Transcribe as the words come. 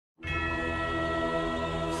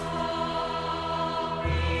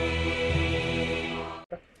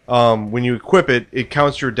when you equip it, it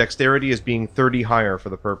counts your dexterity as being 30 higher for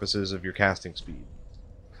the purposes of your casting speed.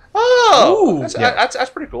 Oh! Ooh. That's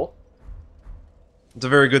pretty cool. It's a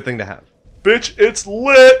very good thing to have. Bitch, it's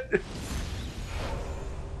lit!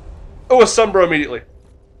 Oh, a sunbro immediately.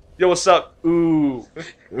 Yo, what's up? Ooh.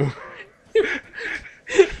 My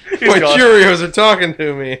gone. Cheerios are talking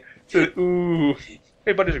to me. Ooh.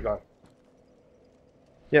 Hey, buddies are gone.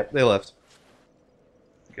 Yep, they left.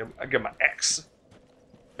 I get my X.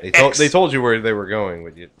 They told you where they were going,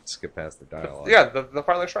 but you skip past the dialogue. Yeah, the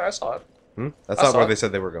Firelight Shrine, I saw it. That's I not saw where it. they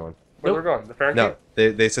said they were going. Where they're going? The Fahrenheit?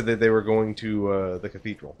 No, they said that they were going to the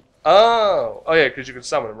cathedral. Oh yeah, because you can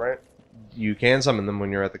summon them, right? You can summon them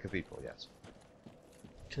when you're at the cathedral, yes.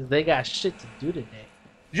 Because they got shit to do today.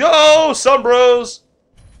 Yo, Sun Bros!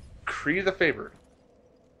 Kree the Favored.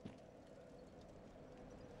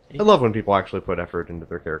 I love when people actually put effort into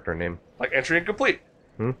their character name. Like entry incomplete.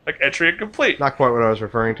 Like entry incomplete. Not quite what I was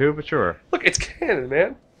referring to, but sure. Look, it's canon,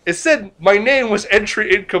 man. It said my name was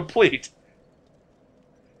entry incomplete.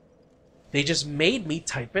 They just made me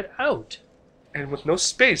type it out. And with no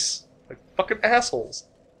space. Like fucking assholes.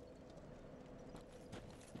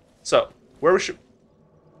 So, where we should...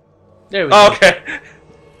 There we go. Okay.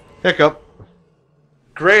 Hiccup.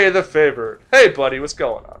 Gray the Favored. Hey, buddy, what's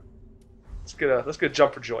going on? Let's get a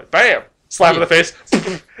jump for joy. Bam! Slap in the face.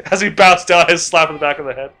 As he bounced down, his slap in the back of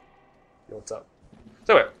the head. Yo, what's up?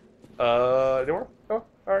 So wait. Anymore? No?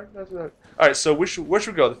 Alright, that's it. Alright, so where should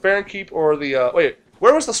we go? The Farron Keep or the, wait,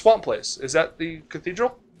 where was the swamp place? Is that the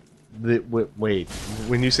cathedral? Wait,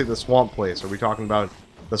 when you say the swamp place, are we talking about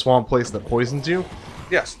the swamp place that poisons you?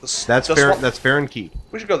 Yes. That's Farron Keep.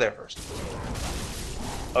 We should go there first.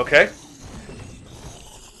 Okay.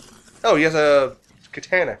 Oh, he has a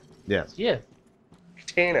katana. Yes. Yeah,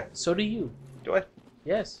 Katana. so do you. Do I?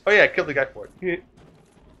 Yes. Oh yeah, I killed the guy for it.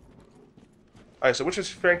 Alright, so which is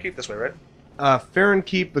Farron Keep? This way, right? Farron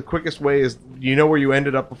Keep, the quickest way is, you know where you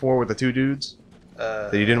ended up before with the two dudes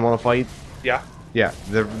that you didn't want to fight? Yeah. Yeah,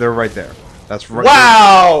 they're right there. That's right.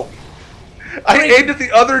 Wow! I aimed at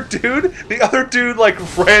the other dude. The other dude like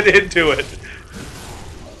ran into it.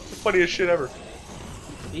 The funniest shit ever.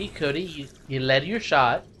 See, Cody, you led your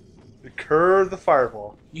shot. Curve the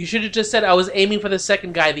fireball. You should have just said I was aiming for the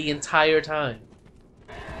second guy the entire time.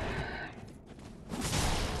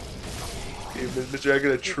 Hey, Mr. I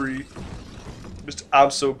got a tree. Mr. I'm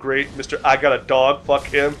so great. Mr. I got a dog. Fuck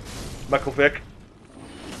him. Michael Vick.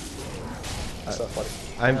 That's not funny.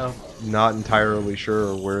 I'm not entirely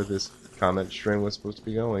sure where this comment string was supposed to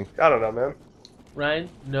be going. I don't know, man. Ryan,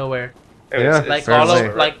 nowhere. Anyway, Yeah. it's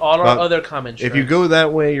Like all our But other comments. If you go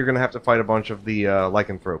that way, you're going to have to fight a bunch of the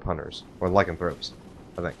lycanthrope hunters. Or lycanthropes,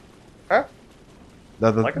 I think. Huh?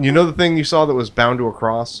 You know the thing you saw that was bound to a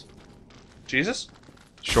cross? Jesus?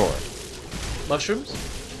 Sure. mushrooms.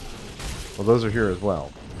 Well, those are here as well.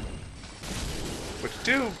 What you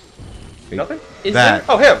do? Nothing? Is That.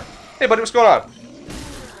 Oh, him. Hey, buddy, what's going on?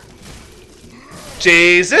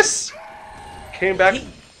 Jesus! Came back.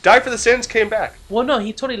 Died for the sins, came back. Well, no,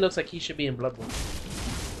 he totally looks like he should be in Bloodborne.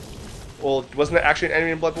 Well, wasn't it actually an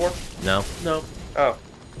enemy in Bloodborne? No. No. Oh.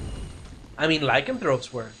 I mean,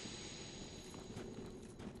 lycanthropes were.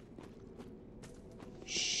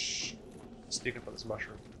 Shh. Sneaking for this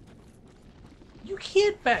mushroom. You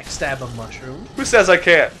can't backstab a mushroom. Who says I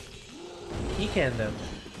can't? He can, though.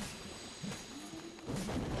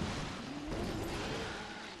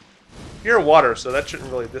 You're in water, so that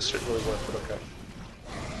shouldn't really. This shouldn't really work, but okay.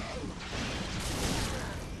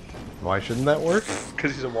 Why shouldn't that work?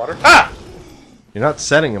 Because he's in water. Ah! You're not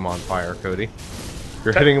setting him on fire, Cody.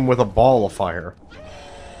 You're hitting him with a ball of fire.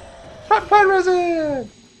 Hot fire resin!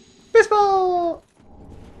 Baseball!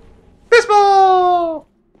 Baseball!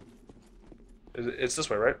 It's this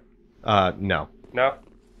way, right? No. No?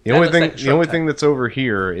 The That only looks thing, like a the only shortcut. thing that's over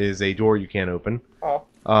here is a door you can't open. Oh.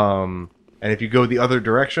 And if you go the other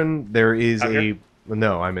direction, there is Out a. here?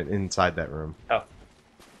 No, I'm inside that room. Oh.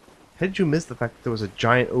 How did you miss the fact that there was a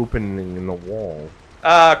giant opening in the wall?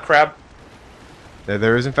 Crab.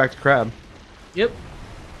 There is in fact a crab. Yep.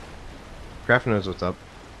 Kraft knows what's up.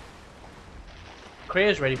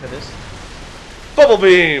 Krea's ready for this. Bubble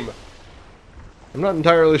beam! I'm not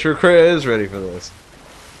entirely sure Kreia is ready for this.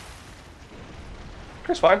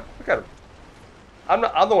 Chris, fine. Look at him. I'm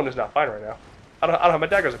the one who's not fine right now. I don't have my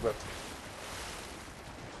daggers equipped.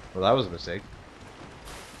 Well, that was a mistake.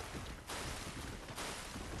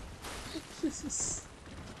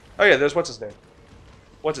 Oh yeah, there's what's his name?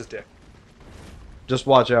 What's his dick? Just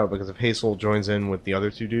watch out, because if Hazel joins in with the other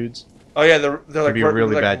two dudes... Oh yeah, they're like be a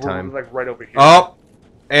really bad time. Like right over here. Oh!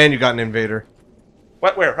 And you got an invader.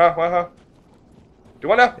 What? Where? Huh? What? Huh? Do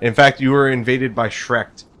what now? In fact, you were invaded by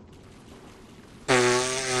Shrek.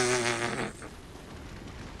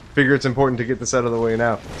 Figure it's important to get this out of the way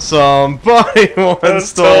now. Somebody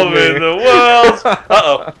once told me the world.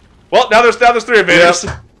 Uh-oh. Well, now there's 3 invaders.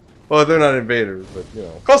 Yep. Well, they're not invaders, but you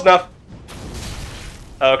know. Close enough.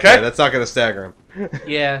 Okay. Yeah, that's not gonna stagger him.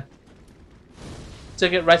 Yeah.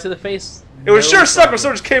 Took it right to the face. It would sure suck problem. if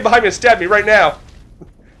someone just came behind me and stabbed me right now.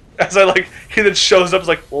 As I he then shows up, is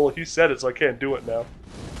like, well, he said it, so I can't do it now.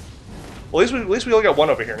 Well, at least we only got 1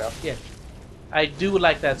 over here now. Yeah. I do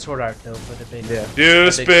like that sword art though for the big. Yeah. You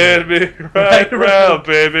big spin me sword. right round,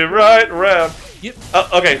 baby, right round. Yep.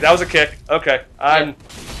 Okay, that was a kick. Okay, I'm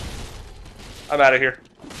out of here.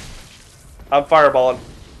 I'm fireballing.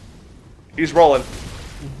 He's rolling.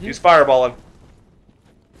 He's fireballing.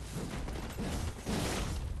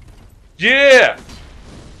 Yeah!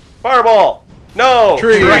 Fireball! No!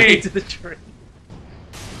 Tree. Right to the tree.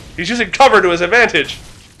 He's using cover to his advantage.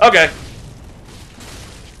 Okay.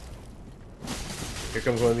 Here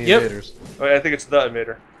comes one of the Yep. invaders. Okay, I think it's the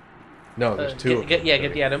invader. No, there's 2 of them. Get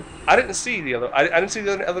the item. I didn't see the other. I didn't see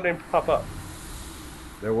the other name pop up.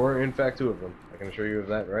 There were, in fact, 2 of them. I can assure you of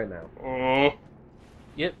that right now.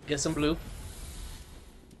 Yep. Get some blue.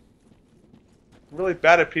 Really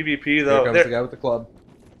bad at PvP though. Here comes the guy with the club.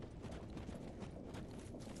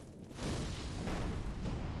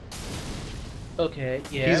 Okay.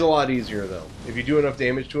 Yeah. He's a lot easier, though. If you do enough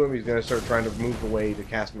damage to him, he's going to start trying to move away to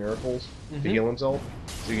cast miracles to heal himself.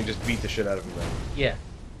 So you can just beat the shit out of him then. Yeah.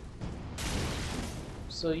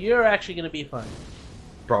 So you're actually gonna be fine.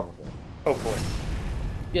 Probably. Hopefully.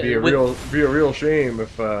 Yeah. Be a real shame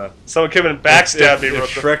if Someone came in and backstabbed me real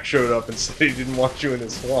if quick. Shrek showed up and said he didn't want you in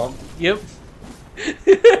his swamp. Yep.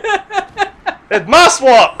 It's my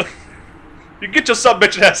swamp! You get your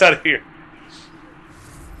bitch ass out of here.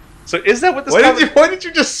 So is that what this Why did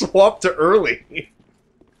you just swap to early?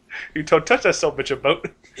 You don't touch that bitch a boat.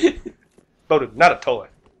 Boated, not a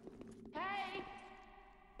toilet.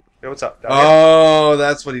 Hey, what's up? Down here? Oh,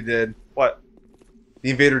 that's what he did. What?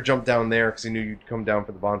 The invader jumped down there because he knew you'd come down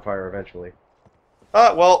for the bonfire eventually.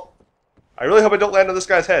 Well, I really hope I don't land on this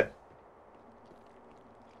guy's head.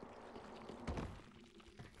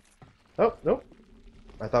 Oh, nope.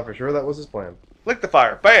 I thought for sure that was his plan. Lick the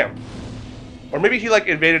fire. Bam! Or maybe he,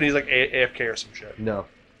 invaded and he's, AFK or some shit. No.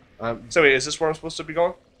 So wait, is this where I'm supposed to be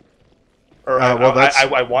going? Or well, that's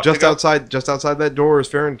I want just to go? outside that door is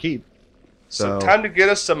Farron Keep. So time to get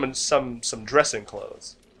us some dressing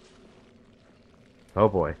clothes. Oh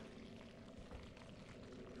boy.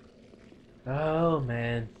 Oh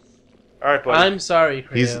man. All right, buddy. I'm sorry,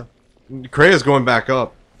 Creo. Krea's going back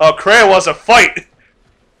up. Oh, Kreia wants a fight.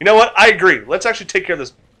 You know what? I agree. Let's actually take care of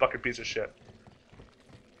this fucking piece of shit.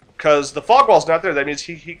 Because the fog wall's not there. That means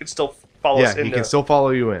he can still follow us in. Yeah, he can still follow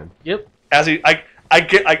you in. Yep. As I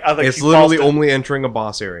It's literally only entering a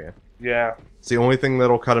boss area. Yeah. It's the only thing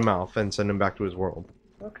that'll cut him off and send him back to his world.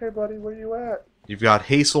 Okay, buddy, where you at? You've got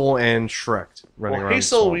Hazel and Shrek running around.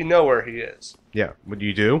 Hazel, we know where he is. Yeah, what do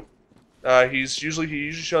you do? He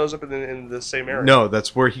usually shows up in the same area. No,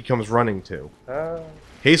 that's where he comes running to. Oh.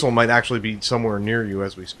 Hazel might actually be somewhere near you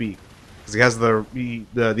as we speak, because he has the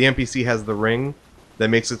NPC has the ring that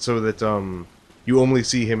makes it so that you only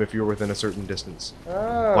see him if you're within a certain distance,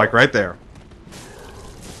 Oh. like right there.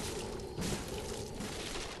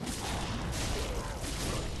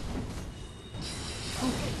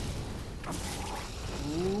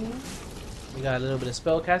 We got a little bit of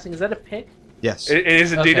spell casting. Is that a pick? Yes, It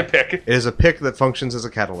is indeed a Okay. pick. it is a pick that functions as a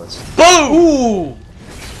catalyst. Boom! Ooh!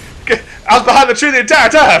 I was behind the tree the entire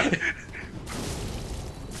time.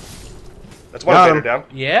 That's one Got invader him. down.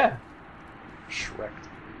 Yeah. Shrek.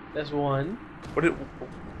 That's one. What did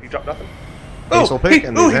he dropped nothing? Hazel pick,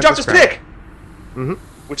 and he then dropped his scrap. pick, Mm-hmm.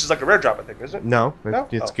 which is like a rare drop, I think, isn't it? No, No?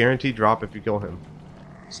 it's Oh. guaranteed drop if you kill him.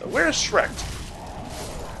 So where is Shrek?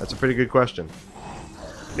 That's a pretty good question.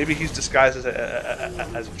 Maybe he's disguised as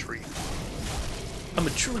a tree. I'm a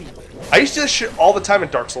tree. I used to do this shit all the time in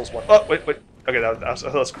Dark Souls 1. Oh, wait. Okay,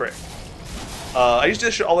 that's correct. I used to do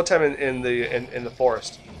this shit all the time in the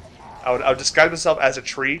forest. I would disguise myself as a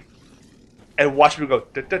tree and watch people go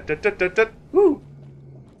da da da da da da. Woo!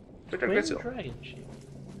 Where's the dragon shit?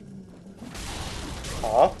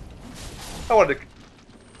 Aw. I wanted to.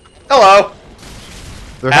 Hello.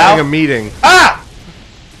 They're Ow. having a meeting. Ah!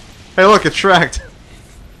 Hey, look, it's Shrek.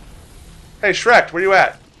 Hey Shrek, where you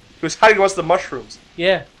at? He was hiding amongst the mushrooms.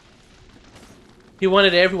 Yeah. He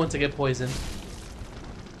wanted everyone to get poisoned.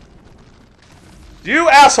 You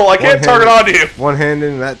asshole! I can't target onto you. One hand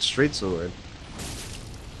in that straight sword.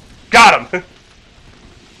 Got him.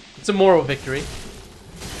 It's a moral victory.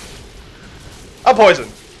 I'm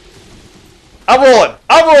poisoned. I'm rolling.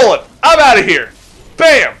 I'm out of here.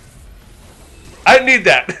 Bam! I didn't need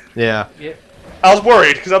that. Yeah. Yeah. I was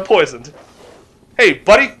worried because I'm poisoned. Hey,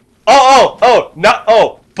 buddy.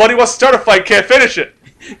 Oh, buddy wants to start a fight, can't finish it.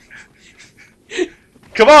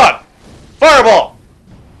 Come on. Fireball.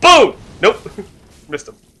 Boom. Nope. Missed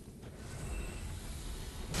him.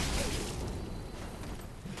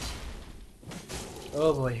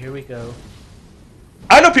 Oh boy, here we go.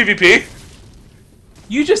 I know PvP.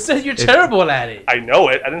 You just said you're terrible at it. I know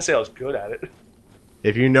it. I didn't say I was good at it.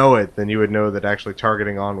 If you know it, then you would know that actually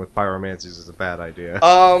targeting on with pyromancies is a bad idea.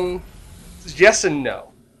 Yes and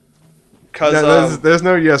no. Cause No, there's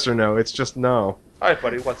no yes or no. It's just no. all right,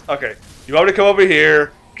 buddy. Okay. You want me to come over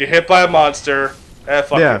here, get hit by a monster?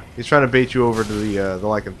 Fuck Yeah, you. he's trying to bait you over to the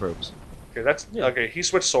lycanthropes. Okay, that's okay. He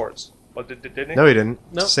switched swords. Well, didn't he? No, he didn't.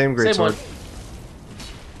 Nope, It's the same great same sword.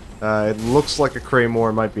 It looks like a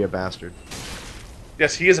Kraymore, might be a bastard.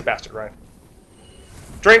 Yes, he is a bastard, Ryan.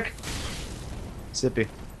 Drink. Sippy.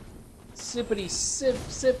 Sippity sip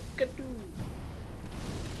sip kadoo.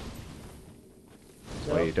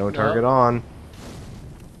 Wait, don't target on.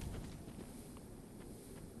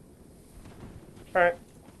 All right.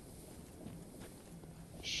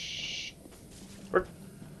 Shh.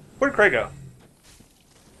 Where'd Craig go?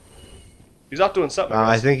 He's off doing something.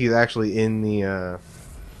 I think he's actually in the.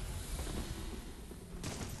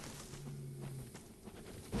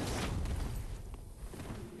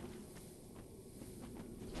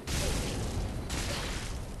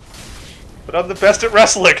 But I'm the best at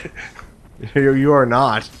wrestling. You are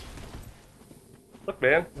not. Look,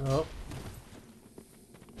 man. Oh.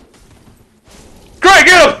 Craig,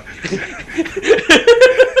 get him!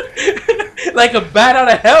 Like a bat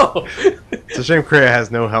out of hell. It's a shame Kreia has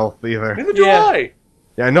no health either. Neither do Yeah. I.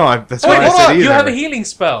 Yeah, I know. That's Wait, why I hold said on, either. You have a healing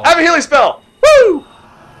spell. I have a healing spell. Woo!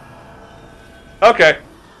 Okay.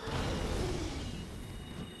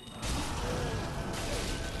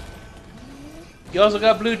 You also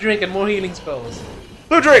got blue drink and more healing spells.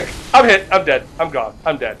 Blue drink. I'm hit. I'm dead. I'm gone.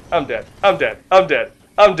 I'm dead. I'm dead. I'm dead. I'm dead.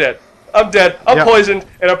 I'm dead. I'm dead. I'm Yep. poisoned,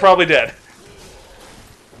 and I'm probably dead.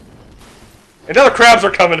 And now the crabs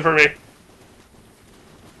are coming for me.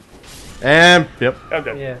 And yep. I'm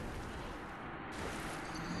dead. Yeah.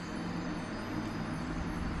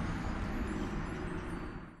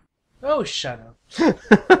 Oh, shut up.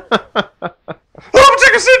 Oh, I'm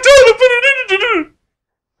taking some time.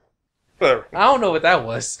 Whatever. I don't know what that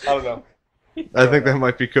was. I don't know. I think that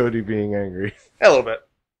might be Cody being angry. A little bit.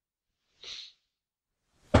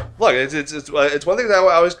 Look, it's one thing that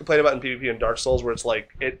I always complain about in PvP and Dark Souls, where it's like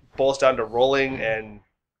it boils down to rolling and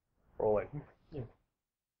rolling. Yeah.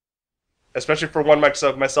 Especially for one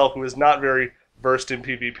myself who is not very versed in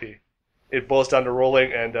PvP, it boils down to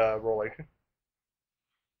rolling and rolling.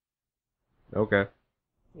 Okay.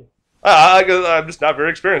 I'm just not very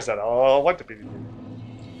experienced at it. I like the PvP,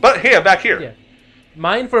 but hey, I'm back here. Yeah.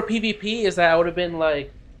 Mine for PvP is that I would have been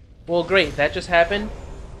like, well, great, that just happened.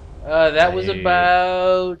 That was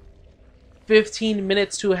about 15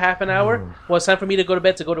 minutes to half an hour. Well, it's time for me to go to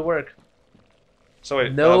bed to go to work. So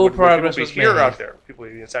wait, No progress would was people be here or made. out there? People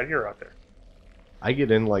would be inside here or out there? I get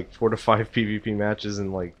in like 4 to 5 PvP matches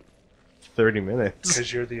in like 30 minutes.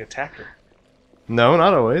 Because you're the attacker. No,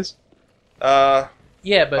 not always.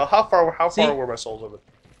 Yeah, but How far See? were my souls over?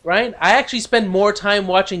 Ryan, I actually spend more time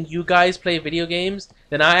watching you guys play video games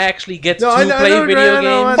than I actually get No, to I know, play I know, video I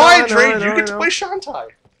know, I games. know. Fine, Trade, you I get to know. play Shantai.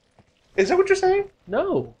 Is that what you're saying?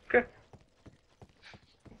 No. Okay.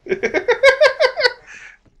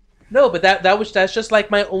 No, but that's just like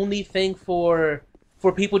my only thing for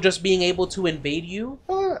people just being able to invade you.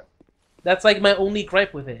 That's like my only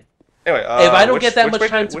gripe with it. Anyway, If I don't get that which much way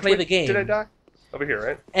time did- to which play way the game. Did I die? Over here,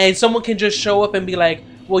 right? And someone can just show up and be like,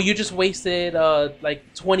 well, you just wasted like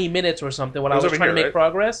 20 minutes or something while It I was was over trying to here, make right?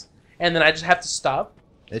 progress, and then I just have to stop.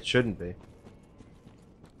 It shouldn't be.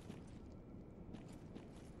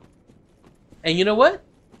 And you know what?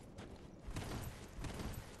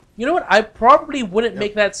 You know what? I probably wouldn't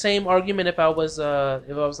make that same argument if I was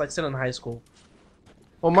like still in high school.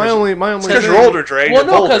 Well, my only Because thing, you're older, Dre. Well,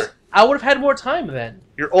 You're no, because bolder. I would have had more time then.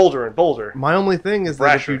 You're older and bolder. my only thing is that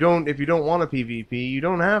Rasher. if you don't want a PvP, you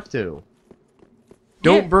don't have to.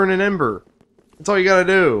 Don't Yeah. burn an ember. That's all you gotta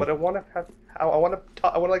do. But I want to have. I want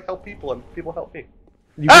to like help people, and people help me.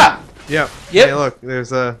 You Ah! Yeah. Yep. Hey, look, there's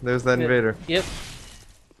that invader. Yep.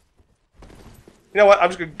 You know what? I'm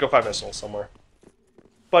just gonna go find my soul somewhere.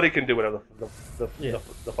 Buddy can do whatever Yeah.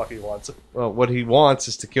 the fuck he wants. Well, what he wants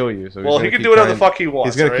is to kill you. So Well, he can do whatever the fuck he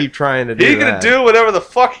wants. He's gonna right? keep trying to do He that. can do whatever the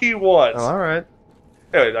fuck he wants. Oh, all right.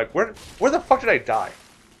 Anyway, like where the fuck did I die?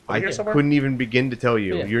 Over here I somewhere? couldn't even begin to tell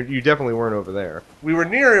you. Yeah. You definitely weren't over there. We were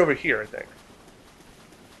near over here, I think.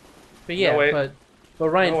 But yeah, No, wait. but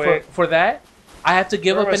Ryan, No, wait. for that, I have to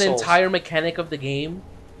give Where up are an my souls? entire mechanic of the game,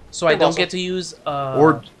 so Hey, I don't muscle. get to use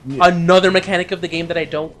Or another mechanic of the game that I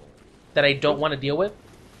don't want to deal with.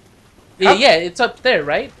 How- Yeah, it's up there,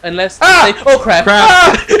 right? Unless Ah! they, oh crap!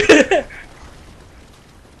 Ah!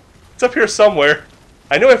 It's up here somewhere.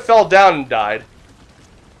 I knew I fell down and died.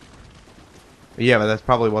 yeah, but that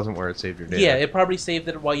probably wasn't where it saved your data. Yeah, it probably saved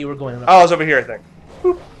it while you were going up. Oh, I was over here, I think.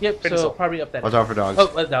 Yep, Hit the so soul. probably up that. Watch out for dogs.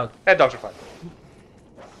 Oh, down. And dogs are fine.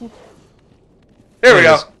 There we There it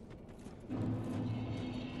go. is.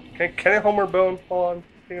 Can I Homer Bone fall on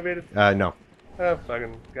being evaded? No. Oh,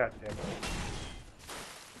 fucking goddamn.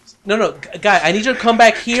 No, guy, I need you to come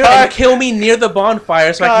back here Guy. and kill me near the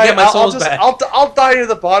bonfire so I can get my souls back. I'll die near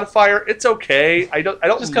the bonfire. It's okay. I don't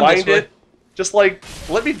Just come mind this way. it. Just like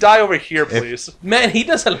let me die over here, please. Man, he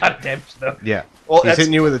does a lot of damage though. Yeah. Well, He's that's,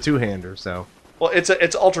 hitting you with a two-hander, so. well, it's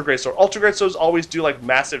ultra great sword. Ultra great swords always do like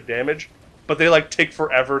massive damage, but they like take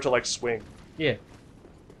forever to like swing. Yeah.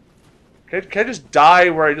 Can I just die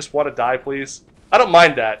where I just want to die, please? I don't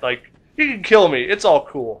mind that. Like you can kill me. It's all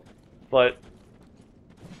cool, but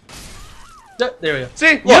There we go.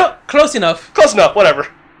 see, look, Yeah, close enough. close enough. Whatever.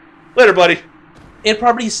 Later, buddy. It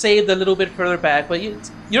probably saved a little bit further back, but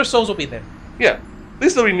your souls will be there. Yeah, at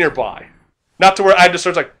least they'll be nearby. Not to where I just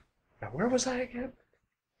search like, now where was I again?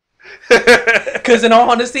 Because in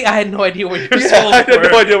all honesty, I had no idea where your Yeah, souls I had were.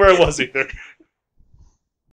 no idea where I was either.